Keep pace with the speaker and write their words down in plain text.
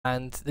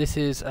And this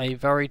is a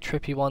very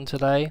trippy one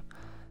today.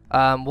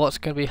 What's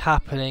going to be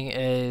happening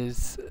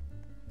is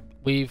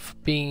we've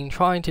been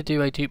trying to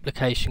do a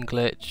duplication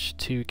glitch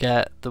to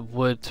get the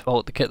wood,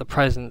 or to get the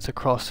presents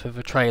across with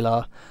a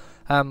trailer.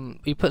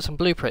 We put some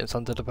blueprints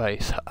under the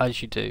base,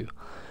 as you do.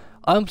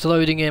 I was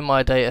loading in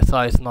my data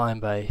size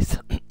 9 base,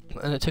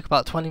 and it took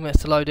about 20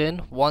 minutes to load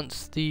in.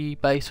 Once the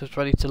base was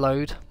ready to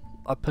load,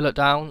 I pull it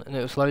down and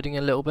it was loading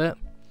in a little bit,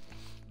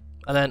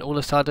 and then all of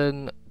a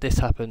sudden this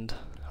happened.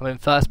 I'm in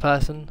first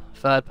person,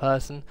 third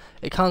person,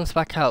 it comes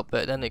back out,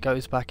 but then it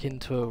goes back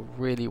into a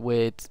really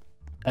weird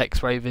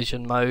X-ray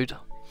vision mode.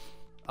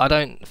 I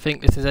don't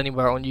think this is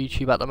anywhere on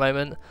YouTube at the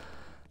moment,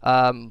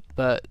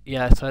 but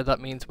yeah, so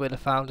that means we're the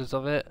founders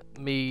of it.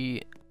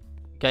 Me,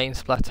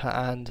 GameSplatter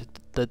and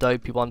the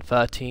Dopy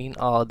One13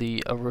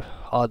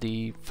 are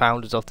the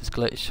founders of this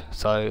glitch.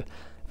 So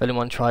if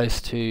anyone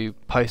tries to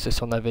post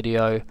this on their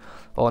video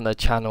or on their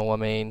channel,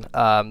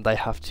 they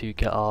have to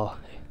get our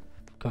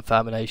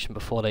confirmation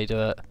before they do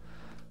it,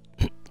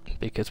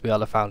 because we are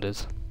the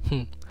founders.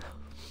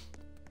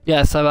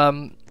 Yeah,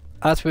 so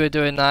as we were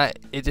doing that,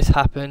 it just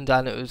happened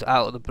and it was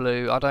out of the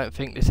blue. I don't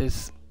think this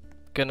is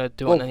gonna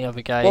do on any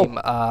other game,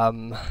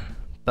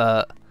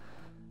 but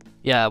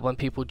yeah, when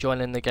people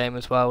join in the game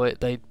as well,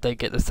 they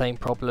get the same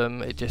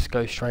problem. It just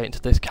goes straight into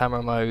this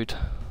camera mode.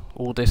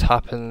 All this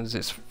happens.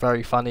 It's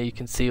very funny. You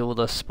can see all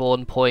the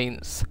spawn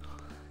points.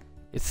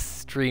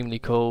 It's extremely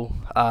cool.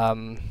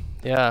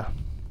 Yeah,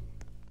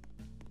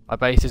 my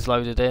base is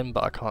loaded in,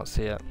 but I can't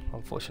see it,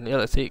 unfortunately. Yeah,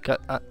 let's see it go,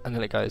 and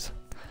then it goes.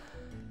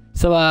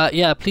 So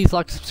yeah, please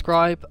like,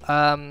 subscribe,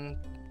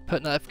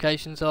 put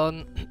notifications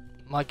on.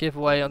 My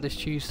giveaway on this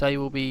Tuesday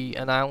will be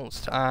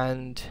announced,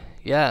 and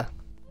yeah,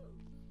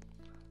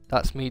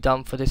 that's me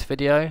done for this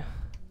video.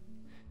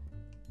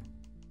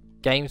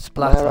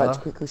 GameSplatter. Am I right to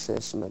quickly say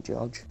something,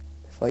 George,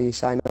 before you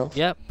sign off?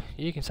 Yep,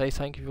 you can say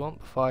something if you want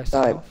before I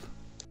sign off.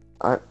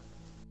 Alright.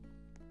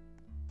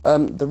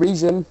 The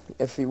reason,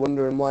 if you're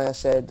wondering why I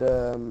said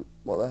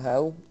what the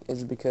hell,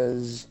 is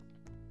because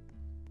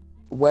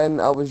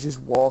when I was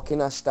just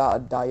walking I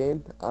started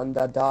dying, and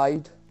I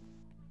died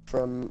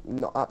from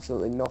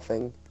absolutely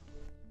nothing,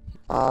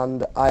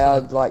 and I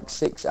had like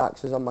 6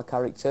 axes on my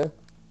character,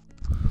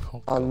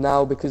 and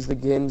now because the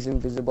game's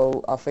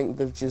invisible, I think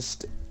they've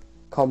just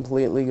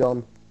completely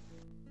gone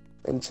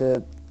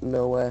into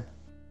nowhere.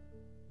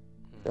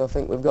 So I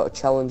think we've got a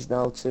challenge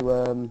now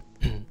to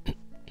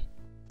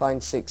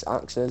find 6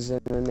 axes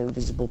in an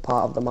invisible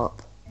part of the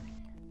map.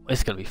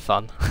 It's gonna be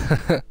fun.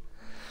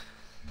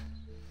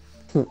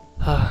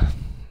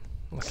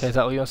 Okay, is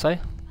that what you want to say?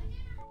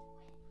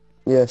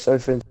 Yeah, sorry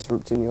for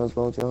interrupting you as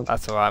well, George.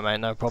 That's alright, mate,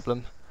 no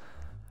problem.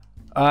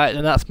 Alright,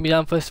 then that's me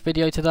done for this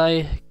video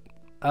today.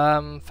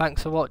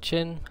 Thanks for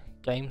watching.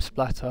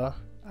 GameSplatter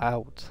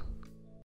out.